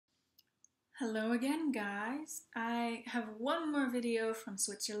Hello again, guys. I have one more video from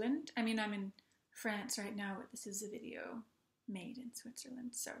Switzerland. I'm in France right now, but this is a video made in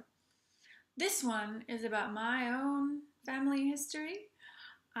Switzerland. So this one is about my own family history.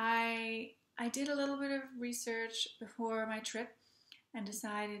 I did a little bit of research before my trip and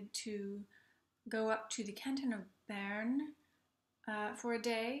decided to go up to the canton of Bern for a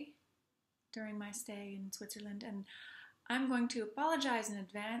day during my stay in Switzerland, and I'm going to apologize in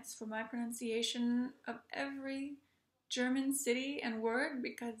advance for my pronunciation of every German city and word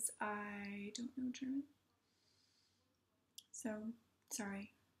because I don't know German. So,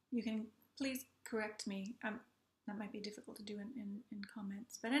 sorry. You can please correct me. That might be difficult to do in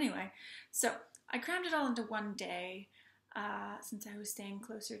comments. But anyway, so I crammed it all into one day since I was staying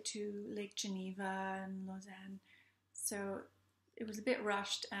closer to Lake Geneva and Lausanne. So it was a bit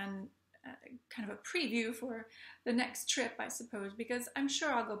rushed and kind of a preview for the next trip, I suppose, because I'm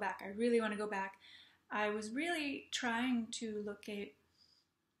sure I'll go back. I really want to go back. I was really trying to locate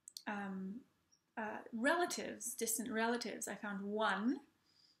relatives, distant relatives. I found one,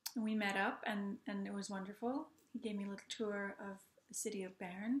 and we met up, and it was wonderful. He gave me a little tour of the city of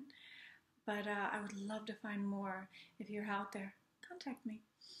Bern, but I would love to find more. If you're out there, contact me.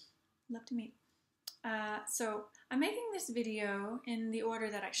 Love to meet. So I'm making this video in the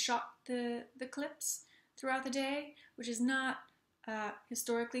order that I shot the clips throughout the day, which is not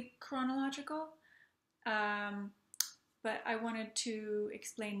historically chronological, but I wanted to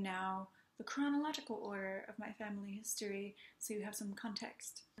explain now the chronological order of my family history so you have some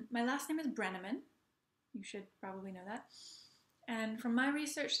context. My last name is Brenneman. You should probably know that. And from my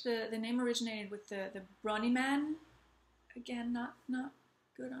research, the name originated with the Brenneman, again, not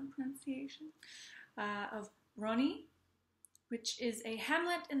good on pronunciation, of Brony, which is a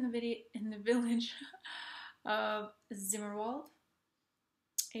hamlet in the village of Zimmerwald.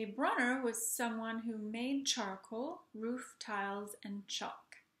 A Bronner was someone who made charcoal, roof tiles, and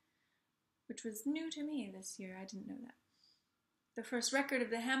chalk, which was new to me this year. I didn't know that. The first record of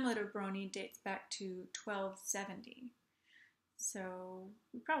the hamlet of Brony dates back to 1270, so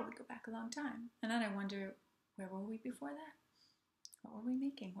we probably go back a long time. And then I wonder, where were we before that? What were we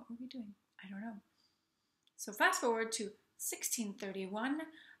making? What were we doing? I don't know. So fast forward to 1631,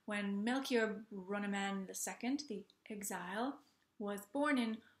 when Melchior Brenneman II, the exile, was born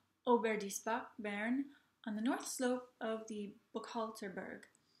in Oberdiessbach, Bern, on the north slope of the Buchholterberg.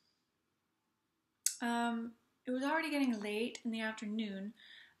 It was already getting late in the afternoon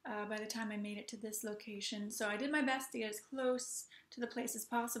by the time I made it to this location, so I did my best to get as close to the place as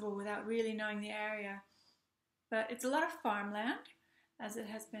possible without really knowing the area. But it's a lot of farmland, as it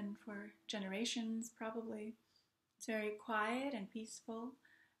has been for generations, probably. It's very quiet and peaceful,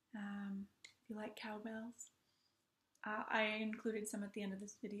 if you like cowbells. I included some at the end of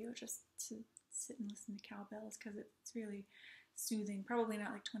this video just to sit and listen to cowbells because it's really soothing. Probably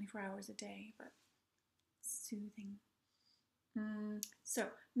not like 24 hours a day, but soothing. So,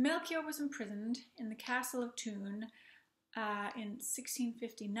 Melchior was imprisoned in the castle of Thun in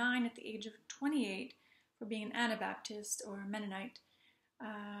 1659 at the age of 28 for being an Anabaptist or Mennonite.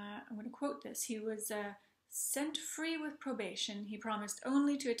 I'm going to quote this. He was sent free with probation. He promised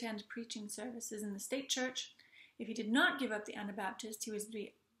only to attend preaching services in the state church. If he did not give up the Anabaptist, he was to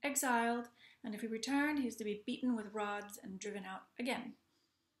be exiled, and if he returned, he was to be beaten with rods and driven out again.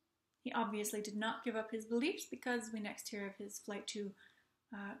 He obviously did not give up his beliefs because we next hear of his flight to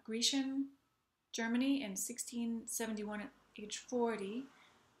Grecian, Germany in 1671 at age 40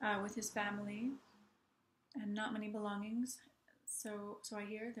 with his family and not many belongings. So I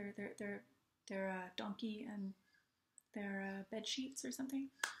hear their donkey and their bed sheets or something.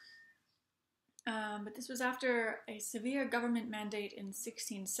 But this was after a severe government mandate in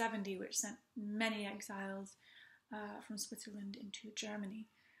 1670, which sent many exiles from Switzerland into Germany.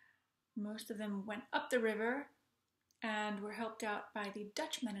 Most of them went up the river and were helped out by the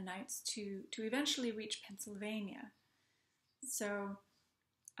Dutch Mennonites to eventually reach Pennsylvania. So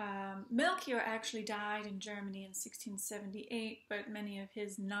Melchior actually died in Germany in 1678, but many of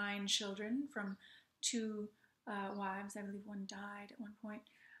his 9 children from 2 wives, I believe one died at one point,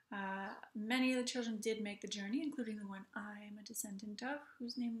 many of the children did make the journey, including the one I am a descendant of,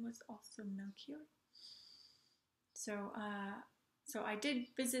 whose name was also Melchior. So I did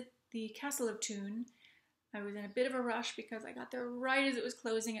visit the castle of Thun. I was in a bit of a rush because I got there right as it was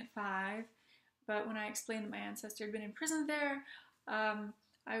closing at 5, but when I explained that my ancestor had been imprisoned there,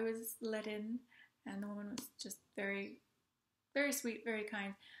 I was let in, and the woman was just very, very sweet, very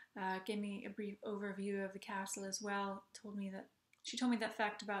kind. Gave me a brief overview of the castle as well. She told me that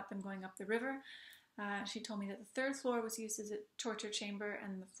fact about them going up the river. She told me that the third floor was used as a torture chamber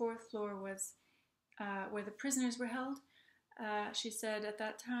and the fourth floor was where the prisoners were held. She said at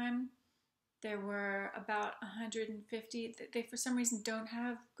that time there were about 150. They for some reason don't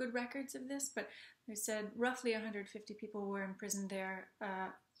have good records of this, but they said roughly 150 people were imprisoned there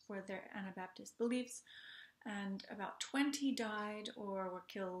for their Anabaptist beliefs, and about 20 died or were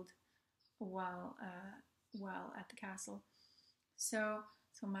killed while at the castle. So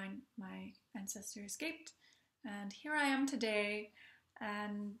my ancestor escaped, and here I am today.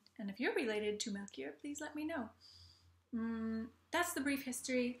 And if you're related to Melchior, please let me know. That's the brief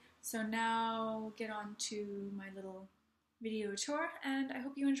history. So now we'll get on to my little video tour, and I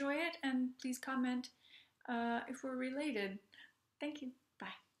hope you enjoy it. And please comment if we're related. Thank you. Bye.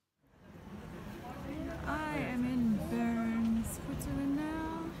 I am in Bern, Switzerland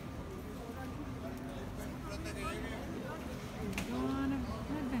now. Go on an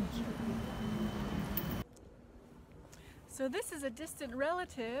adventure. So this is a distant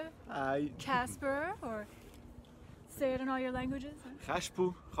relative, Casper, or say it in all your languages.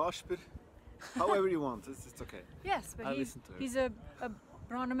 Casper, Casper, however you want, it's okay. Yes, but he's a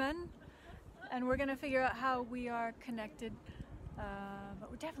Brenneman, and we're going to figure out how we are connected, but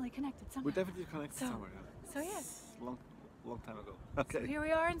we're definitely connected somewhere. We're definitely connected somewhere, yeah. So yes. Long time ago. Okay. So here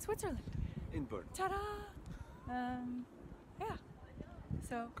we are in Switzerland. In Bern. Ta-da! Yeah.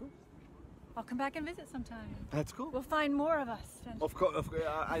 So cool. I'll come back and visit sometime. That's cool. We'll find more of us. Of course,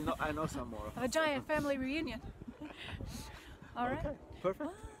 I know some more. Of a giant family reunion. All right. Okay, perfect.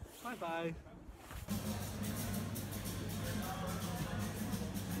 Bye bye.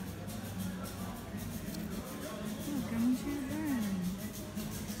 Welcome to Bern.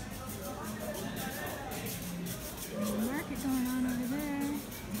 There's a market going on over there.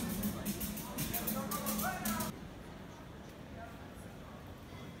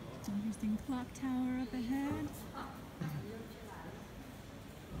 Interesting clock tower up ahead.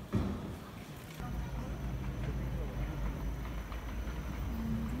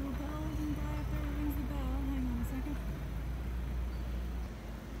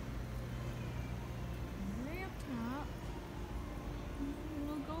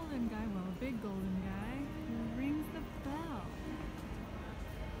 Big golden guy who rings the bell.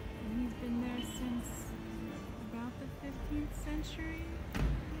 And he's been there since about the 15th century.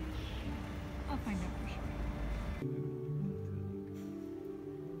 I'll find out for sure.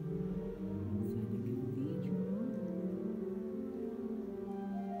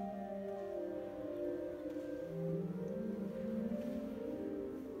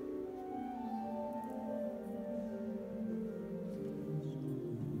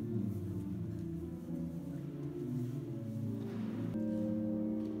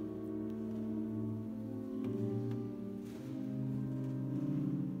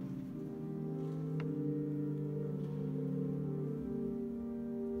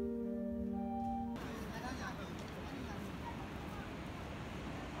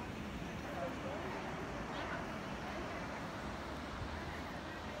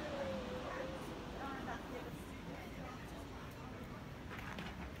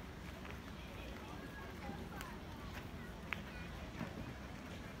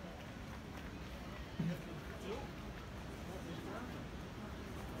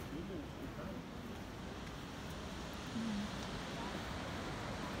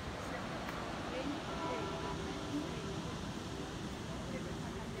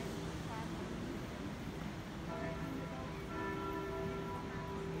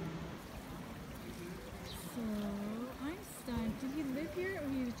 Did he live here, or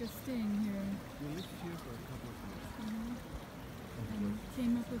he was just staying here? He lived here for a couple of years. And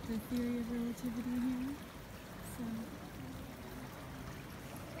came up with the theory of relativity here. So.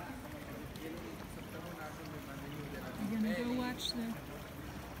 We're gonna go watch the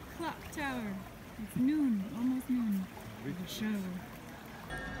clock tower. It's noon, almost noon. The show.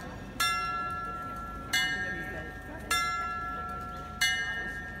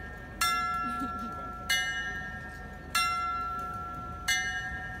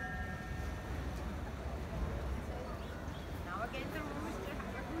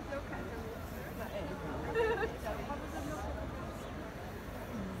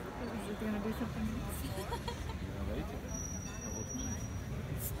 Gonna do something else.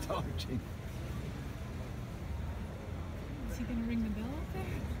 It's starting. Is he gonna ring the bell up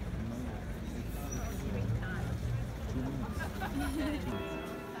there?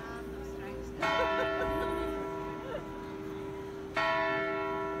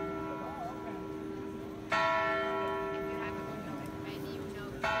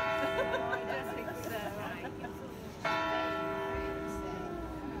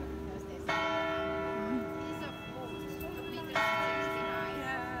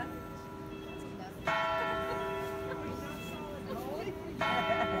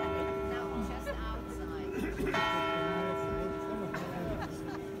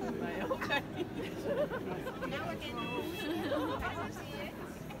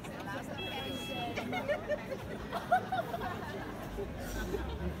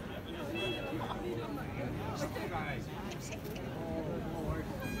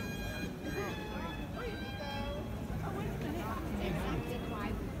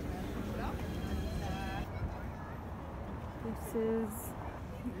 This is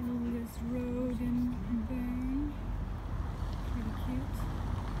the oldest road in Bern. Pretty cute.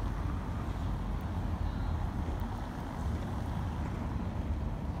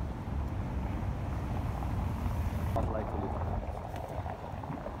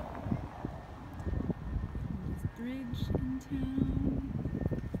 This bridge in town.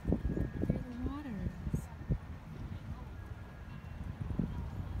 Here the water is.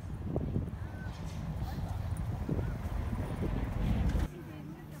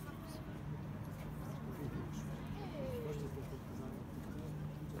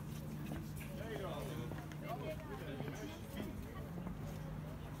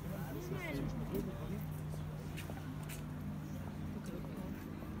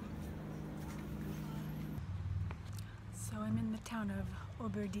 So I'm in the town of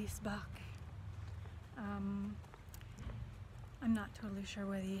Oberdiessbach. I'm not totally sure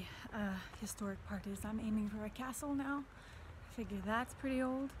where the historic part is. I'm aiming for a castle now. I figure that's pretty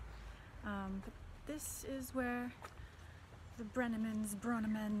old. But this is where the Brennemans,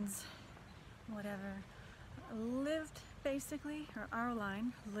 whatever, lived basically, or our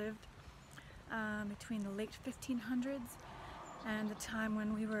line lived between the late 1500s and the time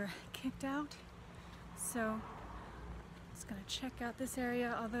when we were kicked out. So just gonna check out this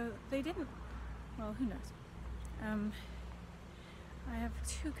area, although they didn't, well, who knows. I have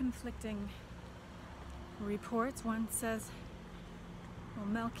two conflicting reports. One says, well,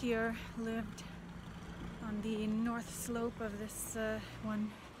 Melchior lived on the north slope of this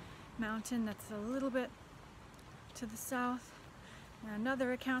one mountain that's a little bit to the south. And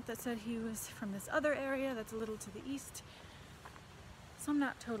another account that said he was from this other area that's a little to the east. So I'm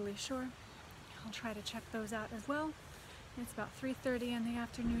not totally sure. I'll try to check those out as well. It's about 3:30 in the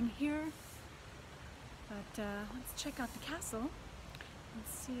afternoon here. But let's check out the castle and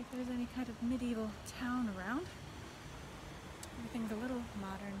see if there's any kind of medieval town around. Everything's a little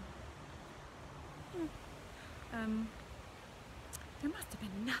modern. There must have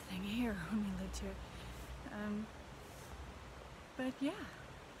been nothing here when we lived here. But yeah,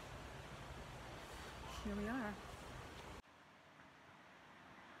 here we are.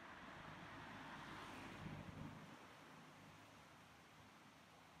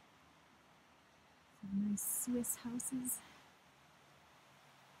 Some nice Swiss houses.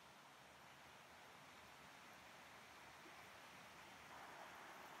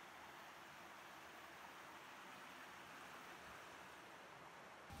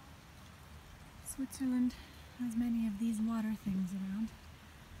 Switzerland has many of these water things around.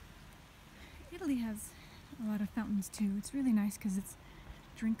 Italy has a lot of fountains too. It's really nice because it's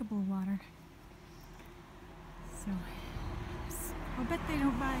drinkable water. So I'll bet they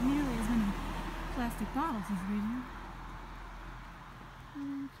don't buy nearly as many plastic bottles as we do.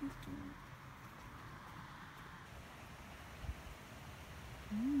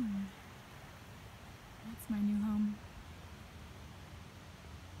 That's my new home.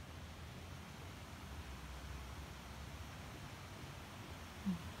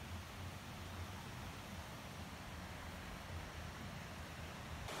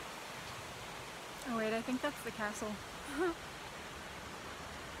 Oh wait, I think that's the castle. I'll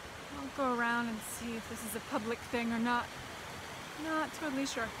go around and see if this is a public thing or not. Not totally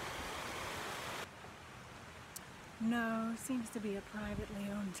sure. No, seems to be a privately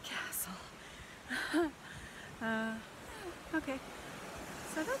owned castle. Okay,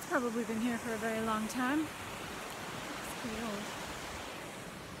 so that's probably been here for a very long time. It's pretty old.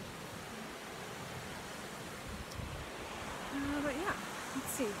 But yeah,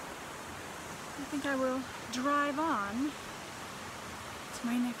 let's see. I think I will drive on to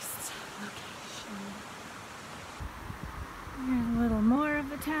my next location. Here's a little more of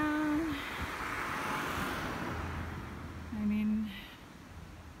the town. I mean,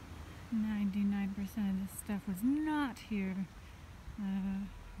 99% of this stuff was not here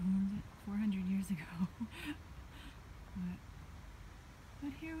 400 years ago.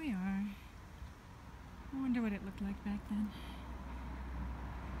 But here we are. I wonder what it looked like back then.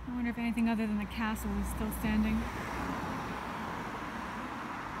 I wonder if anything other than the castle is still standing.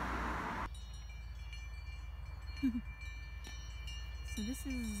 So this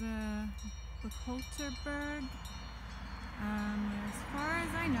is Buchholterberg. As far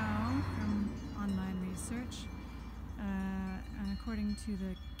as I know from online research, and according to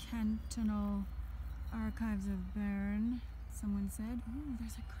the cantonal Archives of Bern, someone said. Ooh,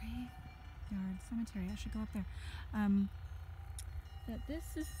 there's a graveyard cemetery. I should go up there. That this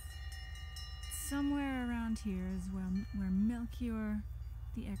is somewhere around here is where Melchior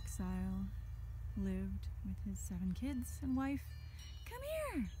the exile lived with his 7 kids and wife. Come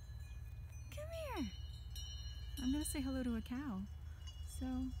here! Come here! I'm gonna say hello to a cow. So,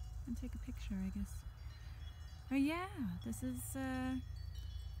 and take a picture, I guess. Oh yeah, this is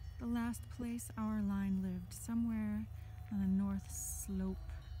the last place our line lived. Somewhere on the north slope.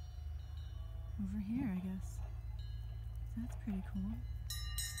 Over here, I guess. That's pretty cool.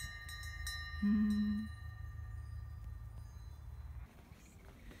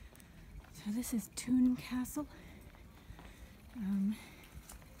 So this is Toon Castle.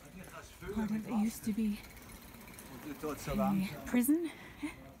 Part of it used to be a prison.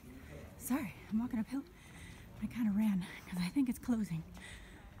 Sorry, I'm walking uphill. I kind of ran because I think it's closing.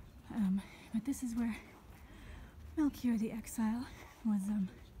 But this is where Melchior the exile was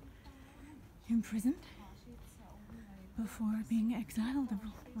imprisoned before being exiled,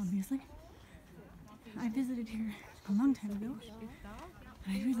 obviously. I visited here a long time ago,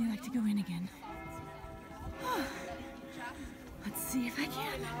 and I'd really like to go in again. Let's see if I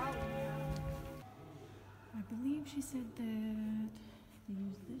can. I believe she said that they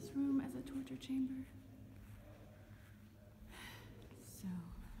use this room as a torture chamber. So,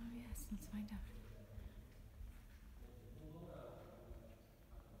 oh yes, let's find out.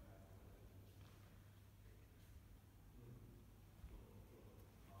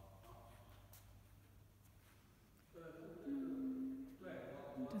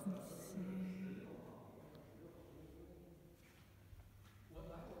 It doesn't say.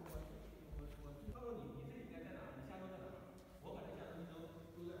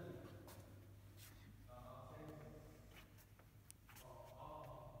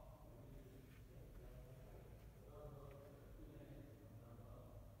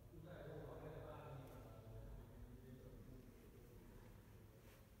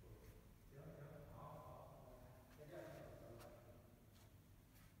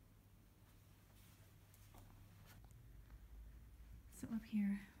 So up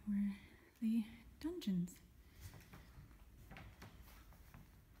here were the dungeons.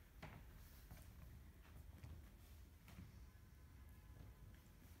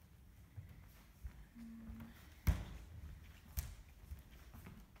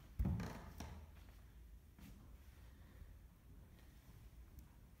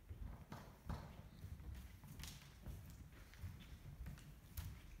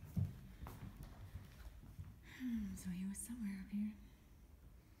 So he was somewhere up here.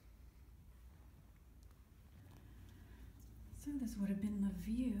 So this would have been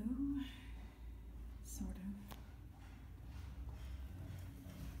the view, sort of.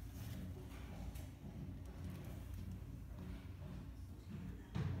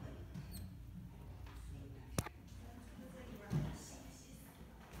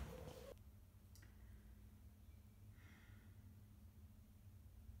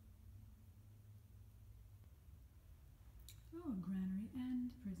 Oh, granary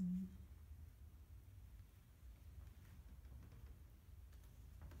and prison.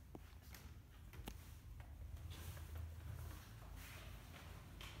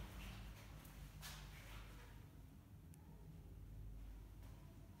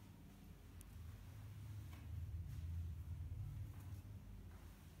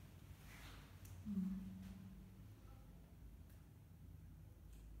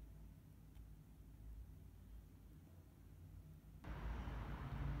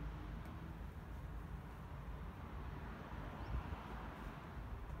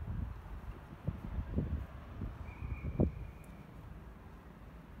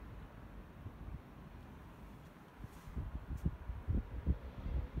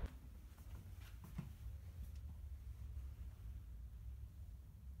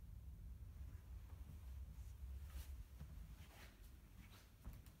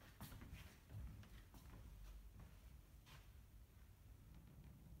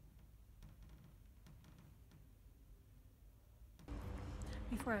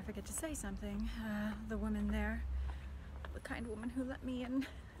 Before I forget to say something, the woman there, the kind woman who let me in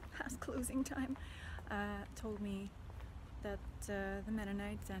past closing time, told me that the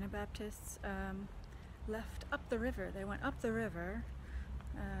Mennonites, Anabaptists, left up the river. They went up the river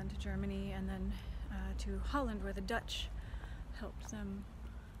to Germany and then to Holland, where the Dutch helped them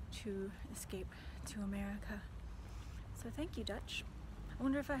to escape to America. So thank you, Dutch. I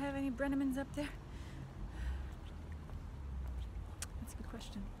wonder if I have any Brennemans up there. That's a good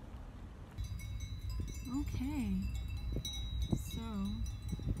question. Okay, so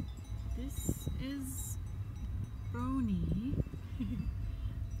this is Brony,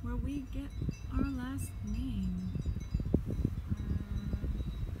 where we get our last name.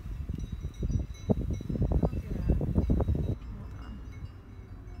 Hold on.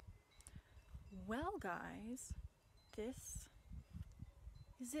 Well, guys, this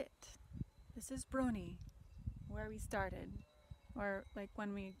is it. This is Brony, where we started, or like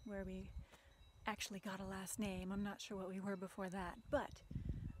where we actually got a last name. I'm not sure what we were before that, but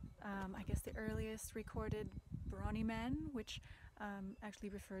I guess the earliest recorded Brenneman, which actually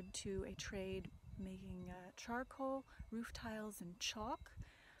referred to a trade making charcoal, roof tiles, and chalk.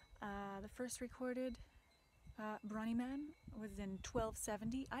 The first recorded Brenneman was in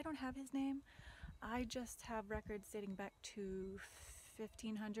 1270. I don't have his name. I just have records dating back to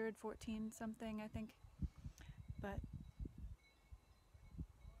 1500, 14 something, I think. But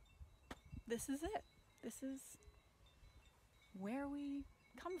this is it. This is where we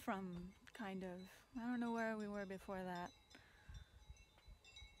come from, kind of. I don't know where we were before that.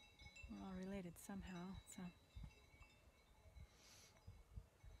 We're all related somehow, so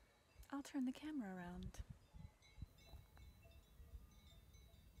I'll turn the camera around.